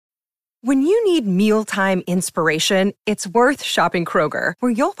When you need mealtime inspiration, it's worth shopping Kroger,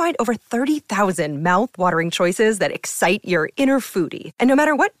 where you'll find over 30,000 mouth-watering choices that excite your inner foodie. And no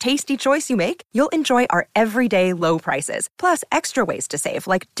matter what tasty choice you make, you'll enjoy our everyday low prices, plus extra ways to save,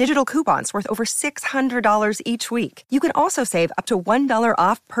 like digital coupons worth over $600 each week. You can also save up to $1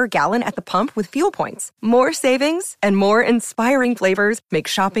 off per gallon at the pump with fuel points. More savings and more inspiring flavors make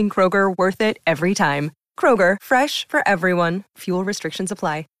shopping Kroger worth it every time. Kroger, fresh for everyone. Fuel restrictions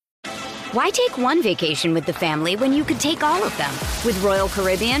apply. Why take one vacation with the family when you could take all of them? With Royal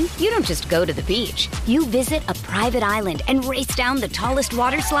Caribbean, you don't just go to the beach. You visit a private island and race down the tallest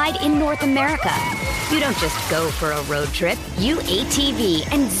water slide in North America. You don't just go for a road trip. You ATV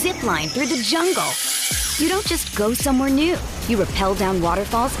and zip line through the jungle. You don't just go somewhere new. You rappel down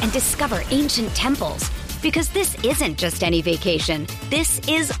waterfalls and discover ancient temples. Because this isn't just any vacation. This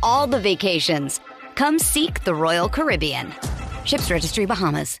is all the vacations. Come seek the Royal Caribbean. Ships Registry,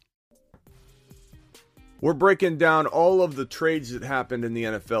 Bahamas. We're breaking down all of the trades that happened in the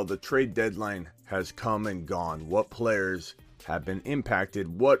NFL. The trade deadline has come and gone. What players have been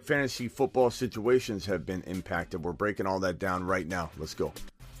impacted? What fantasy football situations have been impacted? We're breaking all that down right now. Let's go.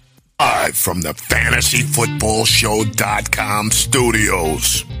 Live from the FantasyFootballShow.com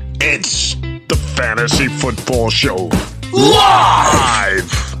studios, it's the Fantasy Football Show.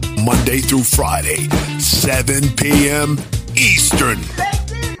 Live! Monday through Friday, 7 p.m. Eastern.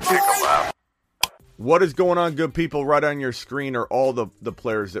 What is going on, good people? Right on your screen are all the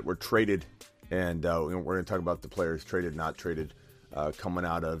players that were traded. And we're going to talk about the players traded, not traded, coming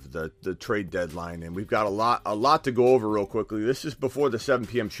out of the trade deadline. And we've got a lot to go over real quickly. This is before the 7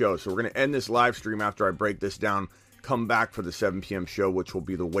 p.m. show. So we're going to end this live stream after I break this down. Come back for the 7 p.m. show, which will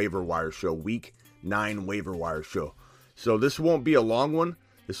be the waiver wire show, week 9 waiver wire show. So this won't be a long one.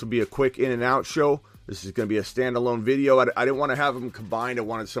 This will be a quick in and out show. This is going to be a standalone video. I didn't want to have them combined. I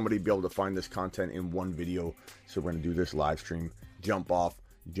wanted somebody to be able to find this content in one video. So we're going to do this live stream, jump off,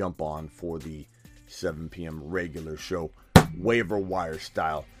 jump on for the 7 p.m. regular show, waiver wire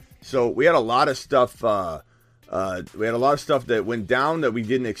style. So we had a lot of stuff. That went down that we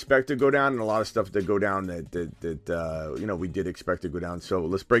didn't expect to go down, and a lot of stuff that go down that we did expect to go down. So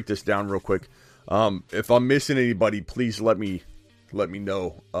let's break this down real quick. If I'm missing anybody, please let me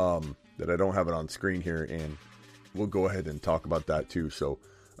know. That I don't have it on screen here, and we'll go ahead and talk about that too. So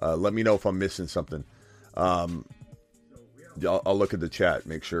let me know if I'm missing something. I'll look at the chat,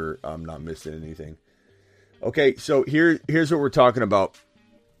 make sure I'm not missing anything. Okay, so here's what we're talking about.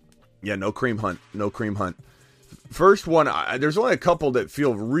 Yeah, no Kareem Hunt. First one, there's only a couple that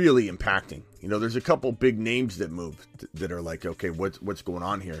feel really impacting. There's a couple big names that moved that are like, okay, what's going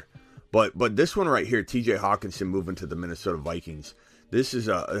on here? But this one right here, TJ Hawkinson moving to the Minnesota Vikings. This is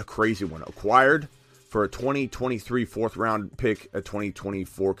a crazy one. Acquired for a 2023 fourth round pick, a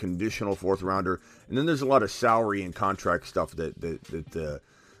 2024 conditional fourth rounder, and then there's a lot of salary and contract stuff that the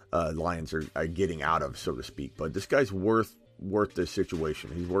Lions are getting out of, so to speak. But this guy's worth this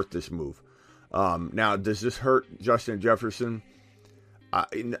situation. He's worth this move. Now, does this hurt Justin Jefferson?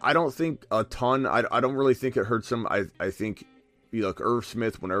 I don't think a ton. I don't really think it hurts him. I think Irv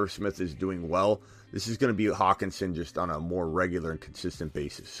Smith, when Irv Smith is doing well, this is going to be Hawkinson just on a more regular and consistent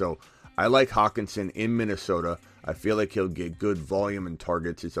basis. So I like Hawkinson in Minnesota. I feel like he'll get good volume and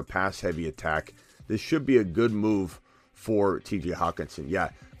targets. It's a pass-heavy attack. This should be a good move for TJ Hawkinson. Yeah,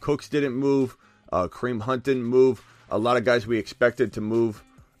 Cooks didn't move. Kareem Hunt didn't move. A lot of guys we expected to move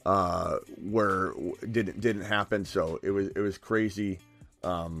didn't happen. So it was crazy.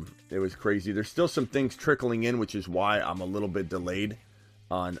 It was crazy. There's still some things trickling in, which is why I'm a little bit delayed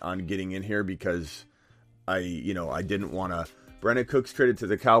on getting in here, because I didn't want to. Brandon Cooks traded to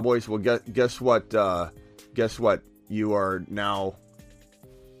the Cowboys. Well, guess what? Guess what? You are now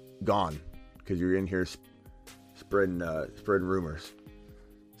gone because you're in here spreading rumors.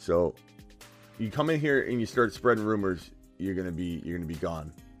 So you come in here and you start spreading rumors, you're gonna be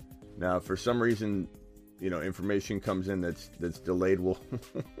gone. Now, if for some reason, information comes in that's delayed, we'll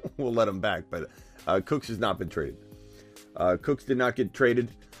let him back. But Cooks has not been traded. Cooks did not get traded.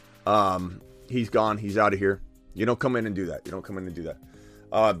 He's gone. He's out of here. You don't come in and do that.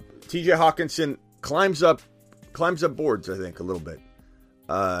 TJ Hawkinson climbs up boards, I think, a little bit.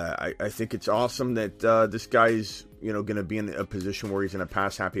 I think it's awesome that this guy's going to be in a position where he's in a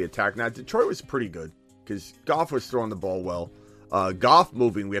pass-happy attack. Now, Detroit was pretty good because Goff was throwing the ball well. Goff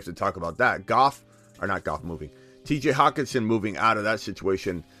moving, we have to talk about that. TJ Hawkinson moving out of that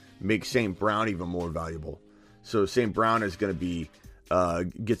situation makes St. Brown even more valuable. So St. Brown is going to be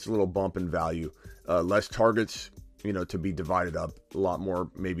gets a little bump in value. Less targets, to be divided up. A lot more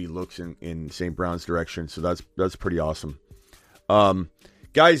maybe looks in St. Brown's direction. So that's pretty awesome.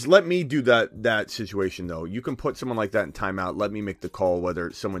 Guys, let me do that situation, though. You can put someone like that in timeout. Let me make the call, whether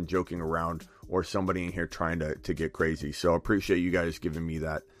it's someone joking around or somebody in here trying to get crazy. So I appreciate you guys giving me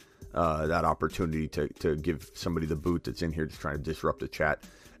that opportunity to give somebody the boot that's in here just trying to disrupt the chat.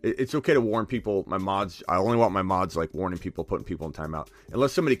 It's okay to warn people. My mods, I only want my mods like warning people, putting people in timeout.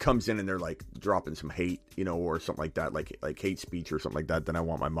 Unless somebody comes in and they're like dropping some hate, or something like that, like hate speech or something like that, then I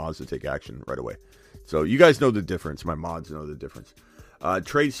want my mods to take action right away. So you guys know the difference. My mods know the difference.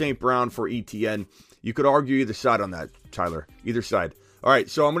 Trade St. Brown for ETN. You could argue either side on that, Tyler. Either side. All right,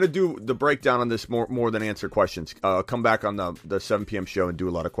 so I'm going to do the breakdown on this more than answer questions. Come back on the 7 p.m. show and do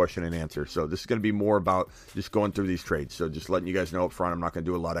a lot of question and answer. So this is going to be more about just going through these trades. So just letting you guys know up front, I'm not going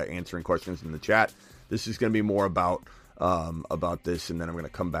to do a lot of answering questions in the chat. This is going to be more about this, and then I'm going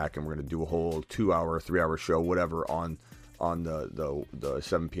to come back and we're going to do a whole 2-hour, 3-hour show, whatever, on the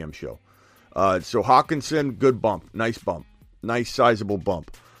 7 p.m. show. So Hawkinson, good bump, nice sizable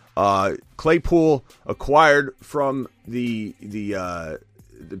bump. Claypool acquired from the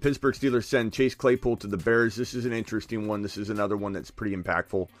Pittsburgh Steelers send Chase Claypool to the Bears. This is an interesting one. This is another one that's pretty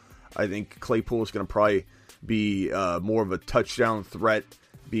impactful. I think Claypool is going to probably be more of a touchdown threat,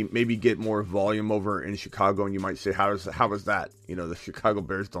 maybe get more volume over in Chicago. And you might say, how is that? The Chicago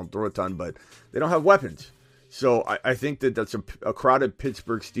Bears don't throw a ton, but they don't have weapons. So I think that's a crowded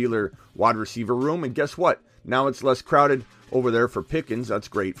Pittsburgh Steeler wide receiver room. And guess what? Now it's less crowded over there for Pickens. That's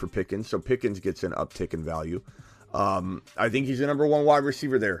great for Pickens. So Pickens gets an uptick in value. I think he's the number one wide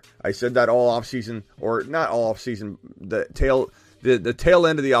receiver there. I said that all offseason, or not all offseason, the tail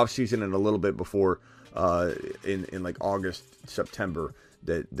end of the offseason and a little bit before in like August, September,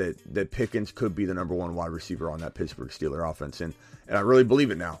 that Pickens could be the number one wide receiver on that Pittsburgh Steelers offense. And I really believe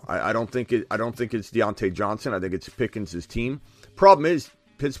it now. I don't think it's Deontay Johnson. I think it's Pickens' team. Problem is,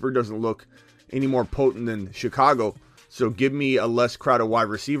 Pittsburgh doesn't look any more potent than Chicago. So give me a less crowded wide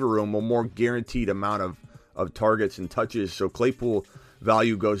receiver room, a more guaranteed amount of targets and touches. So Claypool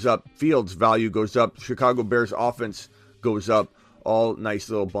value goes up. Fields value goes up. Chicago Bears offense goes up. All nice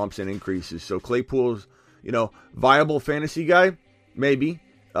little bumps and increases. So Claypool's, viable fantasy guy, maybe.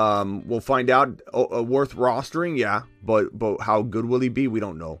 We'll find out. Worth rostering, yeah. But how good will he be? We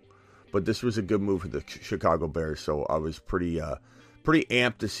don't know. But this was a good move for the Chicago Bears. So I was pretty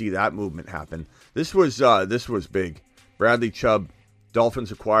amped to see that movement happen. This was big. Bradley Chubb,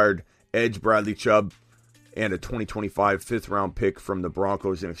 Dolphins acquired edge Bradley Chubb and a 2025 fifth-round pick from the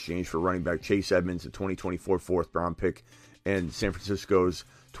Broncos in exchange for running back Chase Edmonds, a 2024 fourth-round pick, and San Francisco's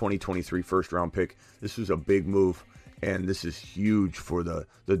 2023 first-round pick. This was a big move, and this is huge for the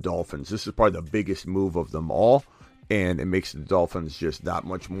Dolphins. This is probably the biggest move of them all, and it makes the Dolphins just that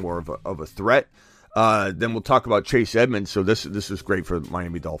much more of a threat. Then we'll talk about Chase Edmonds. So this is great for the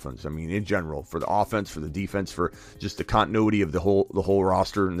Miami Dolphins. I mean, in general, for the offense, for the defense, for just the continuity of the whole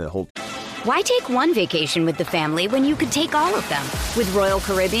roster and the whole. Why take one vacation with the family when you could take all of them? With Royal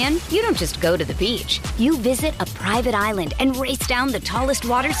Caribbean, you don't just go to the beach. You visit a private island and race down the tallest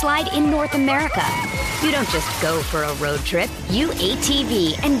water slide in North America. You don't just go for a road trip. You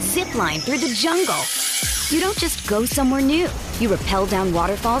ATV and zip line through the jungle. You don't just go somewhere new. You rappel down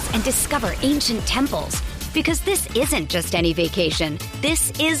waterfalls and discover ancient temples. Because this isn't just any vacation.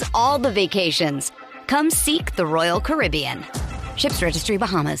 This is all the vacations. Come seek the Royal Caribbean. Ships Registry,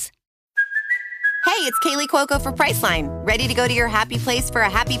 Bahamas. Hey, it's Kaylee Cuoco for Priceline. Ready to go to your happy place for a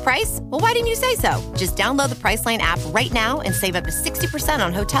happy price? Well, why didn't you say so? Just download the Priceline app right now and save up to 60%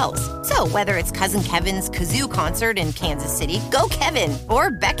 on hotels. So whether it's Cousin Kevin's Kazoo Concert in Kansas City, go Kevin, or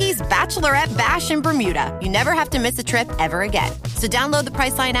Becky's Bachelorette Bash in Bermuda, you never have to miss a trip ever again. So download the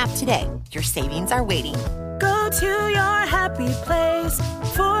Priceline app today. Your savings are waiting. Go to your happy place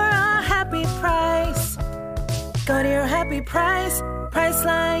for a happy price. Go to your happy price,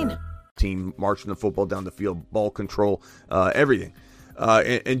 Priceline. Team marching the football down the field, ball control, everything.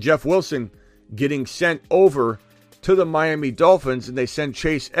 And Jeff Wilson getting sent over to the Miami Dolphins, and they send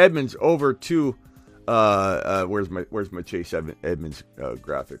Chase Edmonds over to where's my Chase Edmonds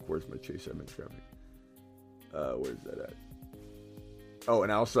graphic? Where's my Chase Edmonds graphic? Where's that at? Oh,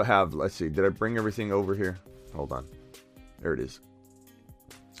 and I also have, let's see, did I bring everything over here? Hold on. There it is.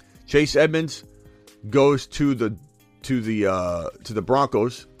 Chase Edmonds goes to the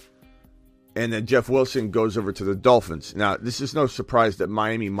Broncos. And then Jeff Wilson goes over to the Dolphins. Now, this is no surprise that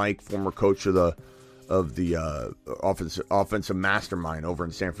Miami Mike, former coach of the offensive mastermind over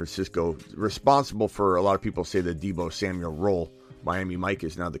in San Francisco, responsible for, a lot of people say, the Deebo Samuel role. Miami Mike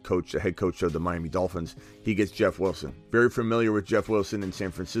is now the head coach of the Miami Dolphins. He gets Jeff Wilson. Very familiar with Jeff Wilson in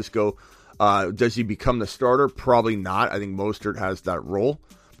San Francisco. Does he become the starter? Probably not. I think Mostert has that role.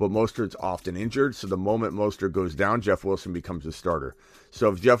 but Mostert's often injured. So the moment Mostert goes down, Jeff Wilson becomes a starter.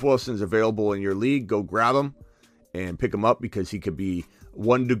 So if Jeff Wilson's available in your league, go grab him and pick him up, because he could be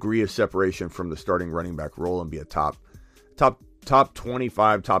 1 degree of separation from the starting running back role and be a top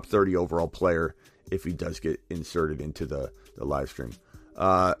 25, top 30 overall player if he does get inserted into the live stream.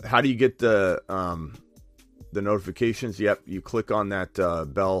 How do you get the notifications? Yep, you click on that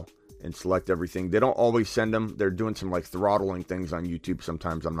bell and select everything. They don't always send them. They're doing some like throttling things on YouTube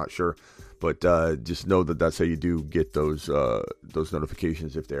sometimes. I'm not sure, but just know that that's how you do get those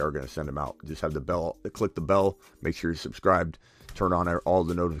notifications if they are going to send them out. Just have the bell, click the bell, make sure you're subscribed, turn on all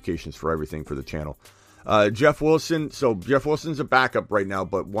the notifications for everything for the channel. Jeff Wilson. So Jeff Wilson's a backup right now,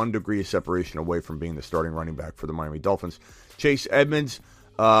 but 1 degree of separation away from being the starting running back for the Miami Dolphins. Chase Edmonds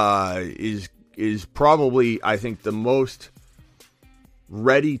is probably, I think, the most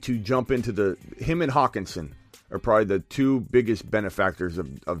ready to jump into him and Hawkinson are probably the 2 biggest benefactors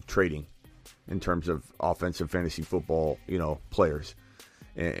of trading in terms of offensive fantasy football, players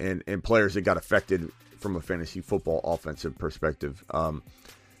and players that got affected from a fantasy football offensive perspective.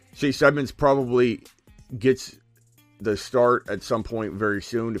 Chase Edmonds probably gets the start at some point very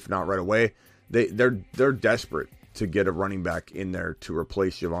soon, if not right away. They're desperate to get a running back in there to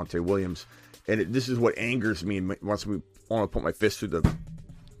replace Javonte Williams, and this is what angers me. Once we want to put my fist through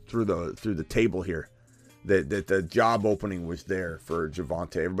the table here, that the job opening was there for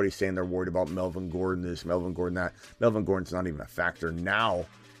Javonte. Everybody's saying they're worried about Melvin Gordon this, Melvin Gordon that. Melvin Gordon's not even a factor now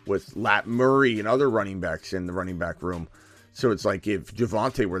with Lat Murray and other running backs in the running back room. So it's like if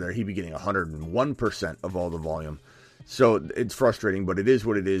Javonte were there, he'd be getting 101% of all the volume. So it's frustrating, but it is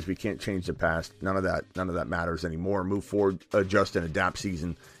what it is. We can't change the past. None of that matters anymore. Move forward, adjust and adapt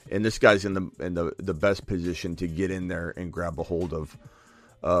season. And this guy's in the best position to get in there and grab a hold of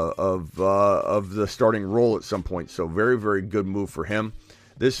the starting role at some point. So very, very good move for him.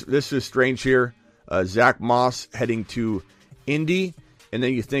 This is strange here. Zach Moss heading to Indy, and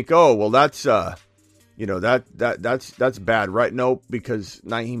then you think, oh well, that's that's bad, right? No, because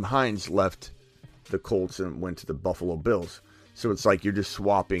Nyheim Hines left the Colts and went to the Buffalo Bills. So it's like you're just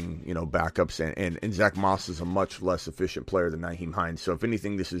swapping, backups, and Zach Moss is a much less efficient player than Nyheim Hines. So if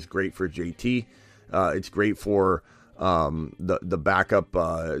anything, this is great for JT. It's great for the backup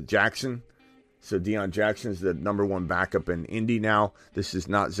Jackson. So Deion Jackson is the number 1 backup in Indy now. This is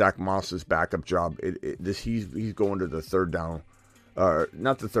not Zach Moss's backup job. He's going to the third down.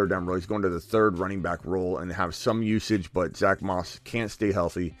 Not the third down role. He's going to the third running back role and have some usage, but Zach Moss can't stay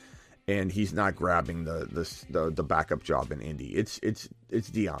healthy, and he's not grabbing the backup job in Indy. It's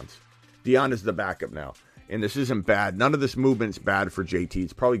Deion's. Deion is the backup now, and this isn't bad. None of this movement's bad for JT.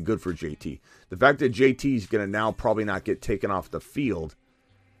 It's probably good for JT. The fact that JT is going to now probably not get taken off the field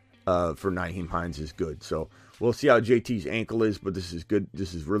for Nyheim Hines is good. So we'll see how JT's ankle is, but this is good.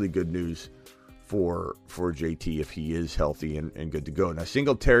 This is really good news for JT if he is healthy and good to go. Now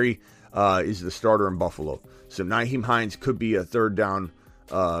Singletary is the starter in Buffalo, so Nyheim Hines could be a third down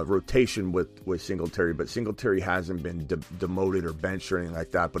rotation with Singletary, but Singletary hasn't been demoted or benched or anything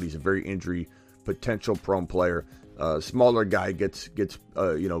like that, but he's a very injury potential prone player. Smaller guy gets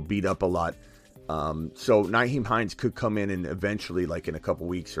beat up a lot. So Nyheim Hines could come in and eventually, like in a couple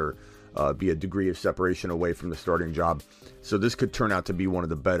weeks, or be a degree of separation away from the starting job. So this could turn out to be one of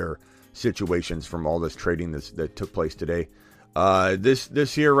the better situations from all this trading that took place today.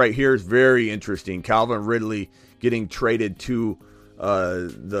 This here right here is very interesting. Calvin Ridley getting traded to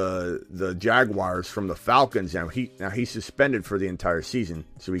the Jaguars from the Falcons. Now he's suspended for the entire season,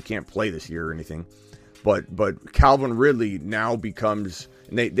 so he can't play this year or anything. But Calvin Ridley now becomes,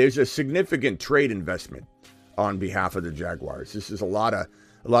 there's a significant trade investment on behalf of the Jaguars. This is a lot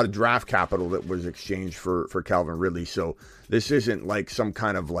of draft capital that was exchanged for Calvin Ridley. So this isn't like some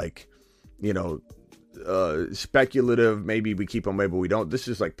kind of speculative, maybe we keep him, maybe we don't. This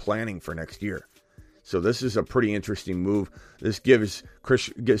is like planning for next year. So this is a pretty interesting move. This gives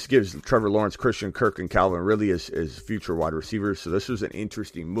Trevor Lawrence, Christian Kirk, and Calvin Ridley as future wide receivers. So this was an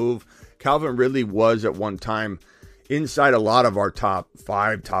interesting move. Calvin Ridley was at one time inside a lot of our top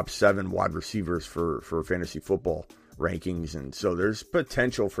 5, top 7 wide receivers for fantasy football rankings. And so there's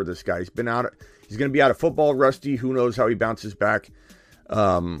potential for this guy. He's going to be out of football rusty. Who knows how he bounces back?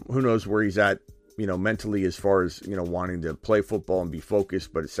 Who knows where he's at, mentally, as far as, wanting to play football and be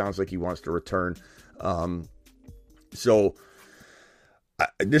focused, but it sounds like he wants to return. So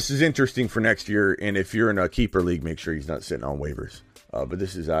this is interesting for next year. And if you're in a keeper league, make sure he's not sitting on waivers. But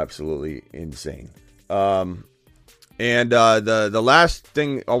this is absolutely insane. And the last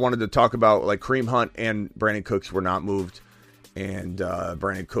thing I wanted to talk about, like Kareem Hunt and Brandon Cooks were not moved, and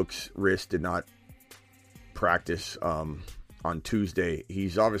Brandon Cooks' wrist did not practice on Tuesday.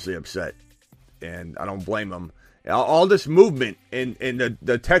 He's obviously upset, and I don't blame him. All this movement, and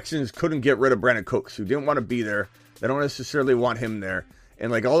the Texans couldn't get rid of Brandon Cooks, who didn't want to be there. They don't necessarily want him there.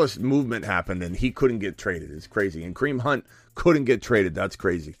 And like all this movement happened, and he couldn't get traded. It's crazy. And Kareem Hunt couldn't get traded. That's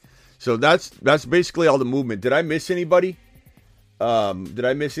crazy. So that's basically all the movement. Did I miss anybody?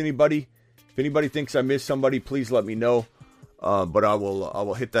 If anybody thinks I missed somebody, please let me know. But I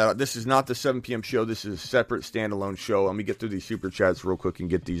will hit that. This is not the 7 p.m. show. This is a separate standalone show. Let me get through these super chats real quick and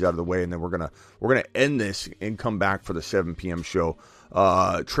get these out of the way, and then we're gonna end this and come back for the 7 p.m. show.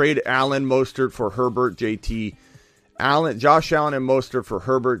 Trade Allen, Mostert for Herbert, JT. Josh Allen and Mostert for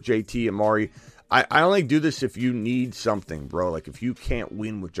Herbert, JT, Amari. I only do this if you need something, bro. Like if you can't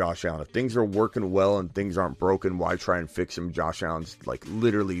win with Josh Allen, if things are working well and things aren't broken, why try and fix them? Josh Allen's like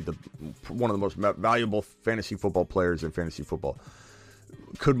literally one of the most valuable fantasy football players in fantasy football.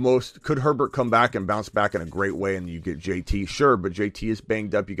 Could Herbert come back and bounce back in a great way and you get JT? Sure, but JT is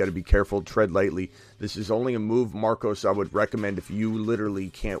banged up. You got to be careful, tread lightly. This is only a move, Marcos, I would recommend if you literally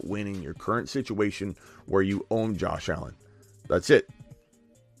can't win in your current situation where you own Josh Allen. That's it.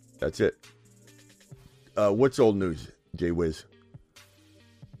 What's old news, Jay Wiz?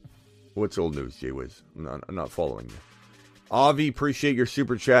 What's old news, Jay Wiz? I'm not following you. Avi, appreciate your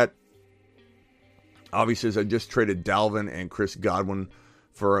super chat. Avi says, I just traded Dalvin and Chris Godwin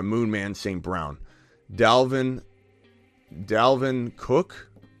for a Moon Man St. Brown. Dalvin Cook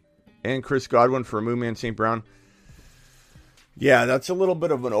and Chris Godwin for a Moon Man St. Brown. Yeah, that's a little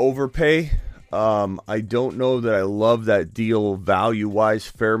bit of an overpay. I don't know that I love that deal value-wise,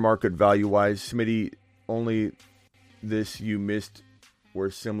 fair market value-wise. Smitty, only this you missed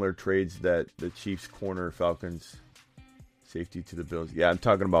were similar trades that the Chiefs corner, Falcons safety to the Bills. Yeah, I'm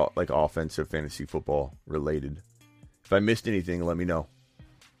talking about like offensive fantasy football related. If I missed anything, let me know.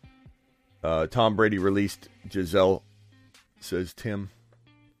 Tom Brady released Giselle, says Tim.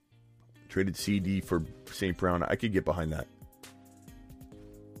 Traded CD for St. Brown. I could get behind that.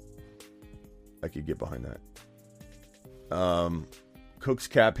 Cook's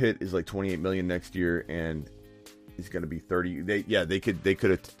cap hit is like $28 million next year, and he's going to be 30. They could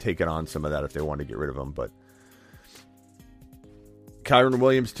have taken on some of that if they wanted to get rid of him. But Kyron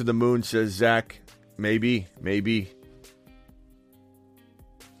Williams to the moon, says Zach. Maybe.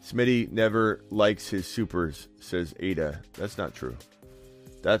 Smitty never likes his supers, says Ada. That's not true.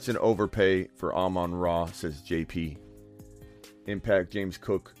 That's an overpay for Amon-Ra, says JP. Impact James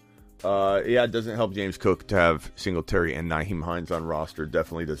Cook. Yeah, it doesn't help James Cook to have Singletary and Nyheim Hines on roster.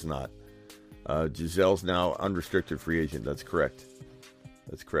 Definitely does not. Giselle's now unrestricted free agent. That's correct.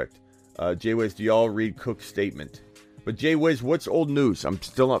 Jay Wiz, do y'all read Cook's statement? But Jay Wiz, what's old news? I'm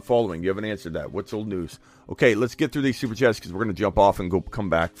still not following. You haven't answered that. What's old news? Okay, let's get through these super chats because we're going to jump off and come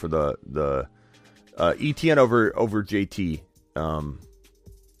back for the ETN over JT.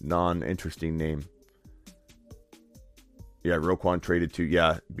 Non-interesting name. Yeah, Roquan traded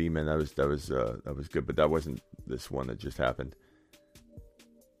to Beeman. That was good, but that wasn't this one that just happened.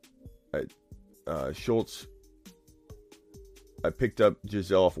 Schultz. I picked up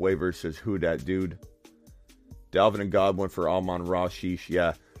Giselle off waivers. Says who dat dude? Dalvin and Godwin for Amon-Ra. Sheesh.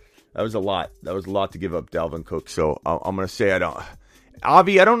 Yeah, that was a lot. That was a lot to give up Dalvin Cook. So I'm gonna say I don't.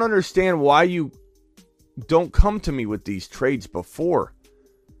 Avi, I don't understand why you don't come to me with these trades before.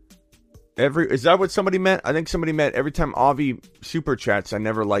 Is that what somebody meant? I think somebody meant every time Avi super chats, I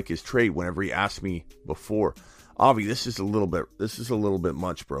never like his trade whenever he asked me before. Avi, this is a little bit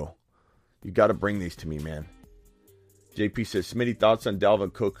much, bro. You got to bring these to me, man. JP says, Smitty, thoughts on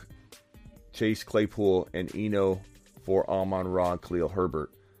Dalvin Cook, Chase Claypool, and Eno for Amon-Ra and Khalil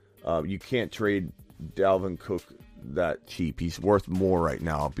Herbert. You can't trade Dalvin Cook that cheap. He's worth more right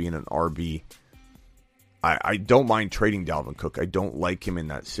now being an RB. I don't mind trading Dalvin Cook. I don't like him in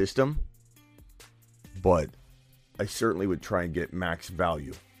that system. But I certainly would try and get max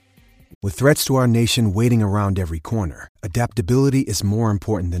value. With threats to our nation waiting around every corner, adaptability is more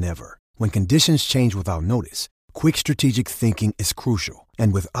important than ever. When conditions change without notice, quick strategic thinking is crucial.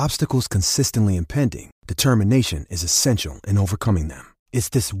 And with obstacles consistently impending, determination is essential in overcoming them. It's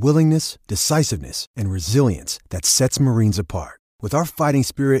this willingness, decisiveness, and resilience that sets Marines apart. With our fighting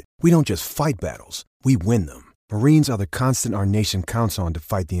spirit, we don't just fight battles, we win them. Marines are the constant our nation counts on to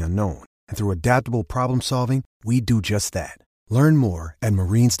fight the unknown. And through adaptable problem solving, we do just that. Learn more at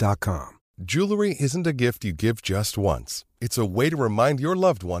Marines.com. Jewelry isn't a gift you give just once. It's a way to remind your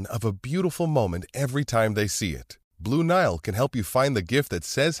loved one of a beautiful moment every time they see it. Blue Nile can help you find the gift that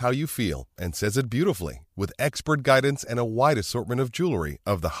says how you feel and says it beautifully, with expert guidance and a wide assortment of jewelry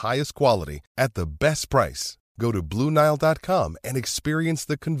of the highest quality at the best price. Go to BlueNile.com and experience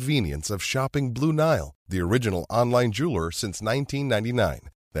the convenience of shopping Blue Nile, the original online jeweler since 1999.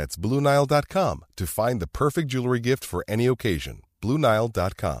 That's BlueNile.com to find the perfect jewelry gift for any occasion.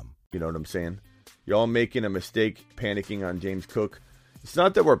 BlueNile.com. You know what I'm saying? Y'all making a mistake panicking on James Cook. It's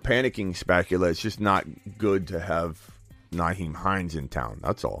not that we're panicking, Spacula. It's just not good to have Nyheim Hines in town.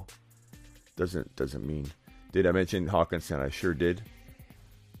 That's all. Doesn't mean. Did I mention Hawkinson? I sure did.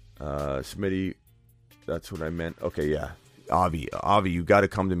 Smitty, that's what I meant. Okay, yeah. Avi, you got to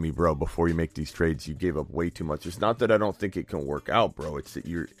come to me, bro, before you make these trades. You gave up way too much. It's not that I don't think it can work out, bro. It's that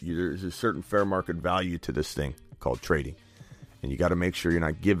there's a certain fair market value to this thing called trading. And you got to make sure you're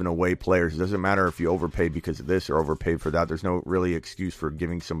not giving away players. It doesn't matter if you overpay because of this or overpay for that. There's no really excuse for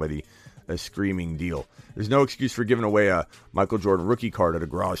giving somebody a screaming deal. There's no excuse for giving away a Michael Jordan rookie card at a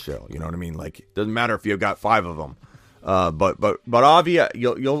garage sale. You know what I mean? Like, it doesn't matter if you've got 5 of them. But Avi,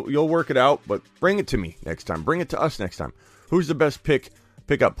 you'll work it out. But bring it to me next time. Bring it to us next time. Who's the best pick?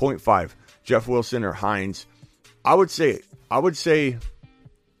 Pick up 0.5, Jeff Wilson or Hines? I would say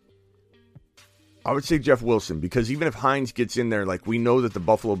Jeff Wilson, because even if Hines gets in there, like, we know that the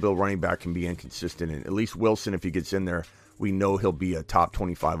Buffalo Bill running back can be inconsistent, and at least Wilson, if he gets in there, we know he'll be a top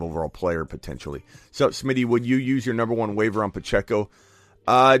 25 overall player potentially. So, Smitty, would you use your number 1 waiver on Pacheco?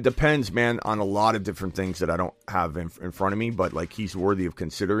 Depends, man, on a lot of different things that I don't have in front of me, but like, he's worthy of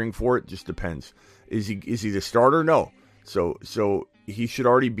considering for it. Just depends. Is he the starter? No. So he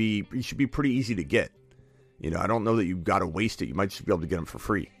should be pretty easy to get. You know, I don't know that you've got to waste it. You might just be able to get him for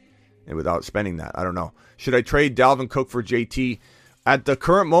free and without spending that. I don't know. Should I trade Dalvin Cook for JT? At the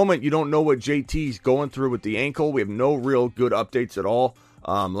current moment, you don't know what JT's going through with the ankle. We have no real good updates at all.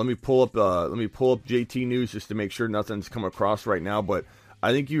 Let me pull up JT news just to make sure nothing's come across right now. But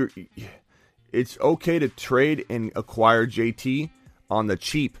I think it's okay to trade and acquire JT on the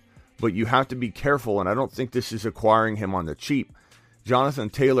cheap, but you have to be careful. And I don't think this is acquiring him on the cheap. Jonathan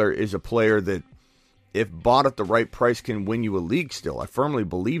Taylor is a player that, if bought at the right price, can win you a league still. I firmly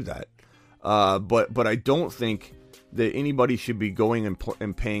believe that. But I don't think that anybody should be going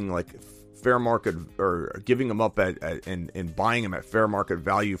and paying like fair market, or giving him up and buying him at fair market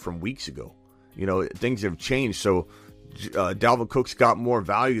value from weeks ago. You know, things have changed. So Dalvin Cook's got more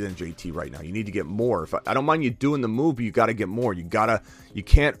value than JT right now. You need to get more. I don't mind you doing the move, but you got to get more. You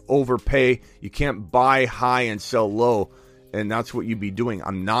can't overpay. You can't buy high and sell low. And that's what you'd be doing.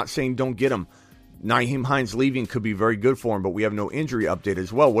 I'm not saying don't get him. Nyheim Hines leaving could be very good for him, but we have no injury update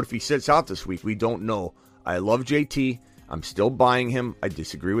as well. What if he sits out this week? We don't know. I love JT. I'm still buying him. I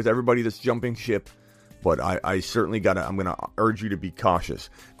disagree with everybody that's jumping ship, but I certainly I'm going to urge you to be cautious.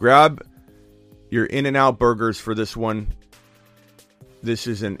 Grab your In-N-Out burgers for this one. This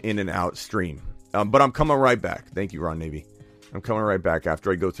is an In-N-Out stream. But I'm coming right back. Thank you, Ron Navy. I'm coming right back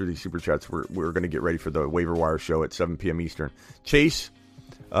after I go through these super chats. We're going to get ready for the waiver wire show at 7 p.m. Eastern. Chase,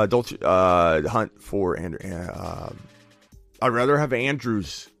 Hunt for Andrew. I'd rather have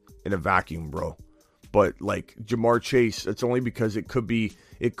Andrews in a vacuum, bro. But like Jamar Chase, it's only because it could be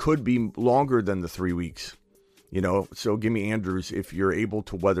longer than the 3 weeks. You know, so give me Andrews if you're able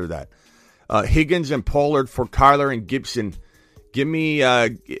to weather that. Higgins and Pollard for Kyler and Gibson. Give me you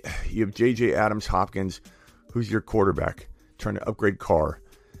have J.J. Adams, Hopkins. Who's your quarterback? Trying to upgrade Carr.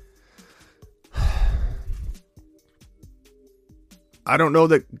 I don't know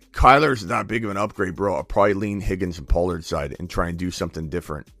that Kyler's that big of an upgrade, bro. I'll probably lean Higgins and Pollard side and try and do something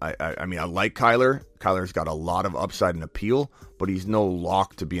different. I mean, I like Kyler. Kyler's got a lot of upside and appeal, but he's no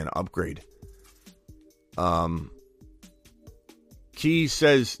lock to be an upgrade. Key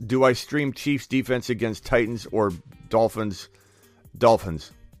says, do I stream Chiefs defense against Titans or Dolphins?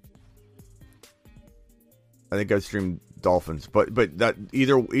 Dolphins. I think I'd stream Dolphins, but that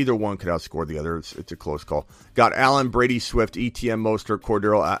either one could outscore the other. It's a close call. Got Allen, Brady, Swift, ETN, Mostert,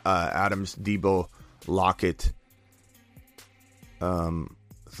 Cordero, Adams, Debo, Lockett.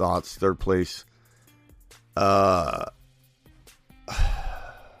 Thoughts, third place. ETN,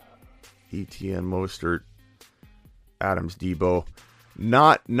 Mostert, Adams, Debo.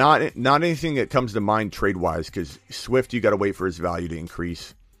 Not anything that comes to mind trade wise, because Swift, you got to wait for his value to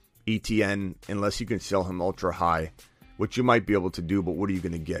increase. ETN, unless you can sell him ultra high, which you might be able to do, but what are you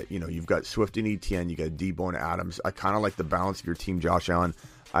going to get? You know, you've got Swift and ETN, you got Debo and Adams. I kind of like the balance of your team, Josh Allen.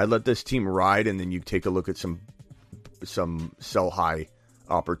 I let this team ride, and then you take a look at some sell high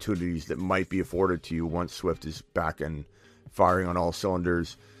opportunities that might be afforded to you once Swift is back and firing on all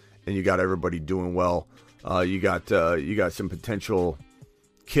cylinders, and you got everybody doing well. You got some potential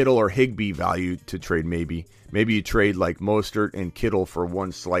Kittle or Higbee value to trade. Maybe you trade like Mostert and Kittle for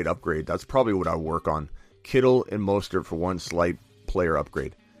one slight upgrade. That's probably what I work on. Kittle and Mostert for one slight player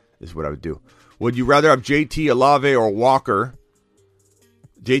upgrade. is what I would do. Would you rather have JT, Olave, or Walker?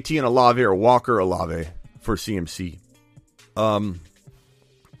 JT and Olave or Walker, Olave for CMC?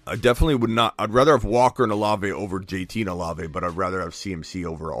 I definitely would not. I'd rather have Walker and Olave over JT and Olave, but I'd rather have CMC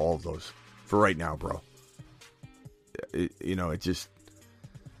over all of those for right now, bro. It just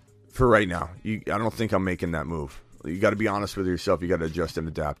for right now. I don't think I'm making that move. You got to be honest with yourself. You got to adjust and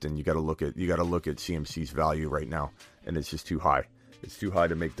adapt, and you got to look at CMC's value right now, and it's just too high. It's too high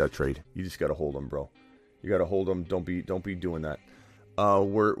to make that trade. You just got to hold them, bro. You got to hold them. Don't be doing that.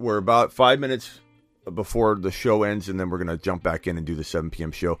 We're about 5 minutes before the show ends, and then we're going to jump back in and do the 7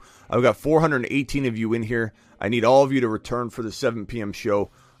 p.m. show. I've got 418 of you in here. I need all of you to return for the 7 p.m.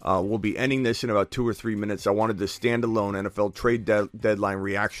 show. We'll be ending this in about 2 or 3 minutes. I wanted the standalone NFL trade deadline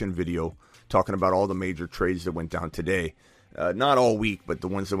reaction video talking about all the major trades that went down today. Not all week, but the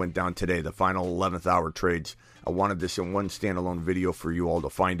ones that went down today, the final 11th hour trades. I wanted this in one standalone video for you all to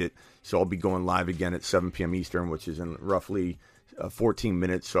find it. So I'll be going live again at 7 p.m. Eastern, which is in roughly 14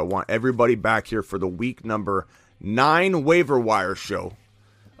 minutes. So I want everybody back here for the week number 9 waiver wire show.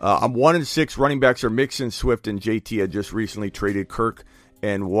 I'm 1-6. Running backs are Mixon, Swift, and JT. I just recently traded Kirk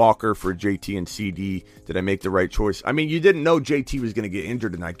and Walker for JT and CD. Did I make the right choice? I mean, you didn't know JT was going to get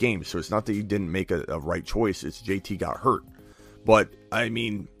injured in that game, so it's not that you didn't make a right choice. It's JT got hurt. But, I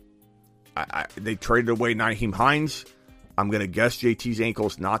mean, they traded away Nyheim Hines. I'm going to guess JT's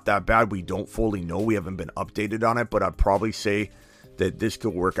ankle's not that bad. We don't fully know. We haven't been updated on it, but I'd probably say that this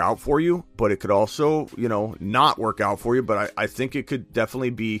could work out for you, but it could also, not work out for you. But I think it could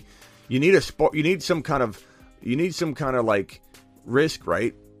definitely be. You need some kind of like risk,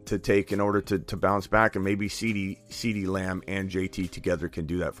 right, to take in order to bounce back, and maybe CeeDee Lamb and JT together can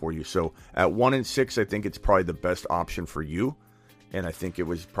do that for you. So at 1-6, I think it's probably the best option for you, and I think it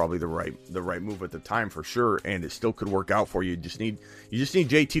was probably the right move at the time for sure. And it still could work out for you. You just need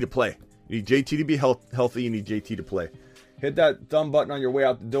JT to play. You need JT to be healthy. You need JT to play. Hit that thumb button on your way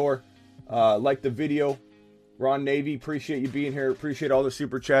out the door. Like the video. Ron Navy, appreciate you being here. Appreciate all the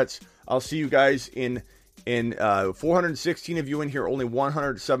super chats. I'll see you guys in 416 of you in here. Only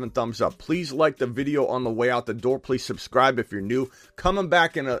 107 thumbs up. Please like the video on the way out the door. Please subscribe if you're new. Coming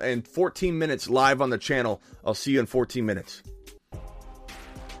back in 14 minutes live on the channel. I'll see you in 14 minutes.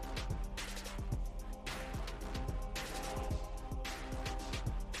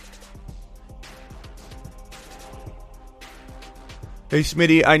 Hey,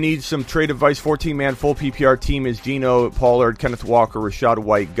 Smitty, I need some trade advice. 14-man full PPR team is Geno, Pollard, Kenneth Walker, Rashad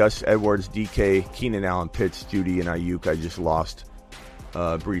White, Gus Edwards, DK, Keenan Allen, Pitts, Judy, and Ayuk. I just lost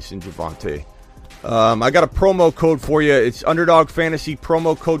Brees and Javonte. I got a promo code for you. It's Underdog Fantasy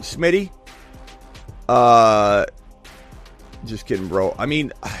promo code Smitty. Just kidding, bro. I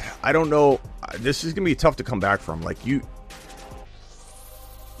mean, I don't know. This is going to be tough to come back from. Like, you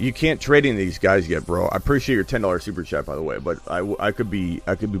can't trade any of these guys yet, bro. I appreciate your $10 super chat, by the way, but I could be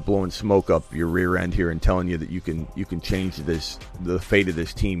blowing smoke up your rear end here and telling you that you can change the fate of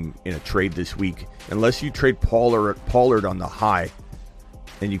this team in a trade this week, unless you trade Pollard on the high,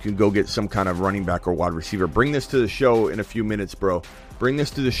 and you can go get some kind of running back or wide receiver. Bring this to the show in a few minutes, bro. Bring this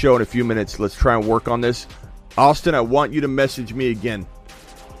to the show in a few minutes. Let's try and work on this. Austin, I want you to message me again,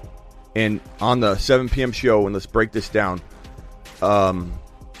 and on the 7 p.m. show, and let's break this down.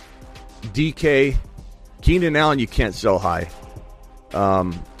 DK, Keenan Allen, you can't sell high.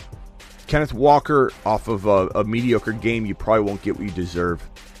 Kenneth Walker, off of a mediocre game, you probably won't get what you deserve.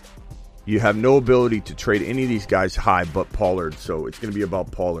 You have no ability to trade any of these guys high but Pollard, so it's going to be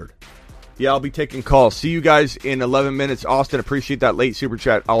about Pollard. Yeah, I'll be taking calls. See you guys in 11 minutes. Austin, appreciate that late super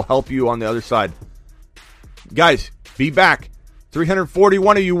chat. I'll help you on the other side. Guys, be back.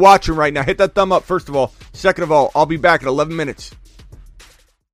 341 of you watching right now. Hit that thumb up, first of all. Second of all, I'll be back in 11 minutes.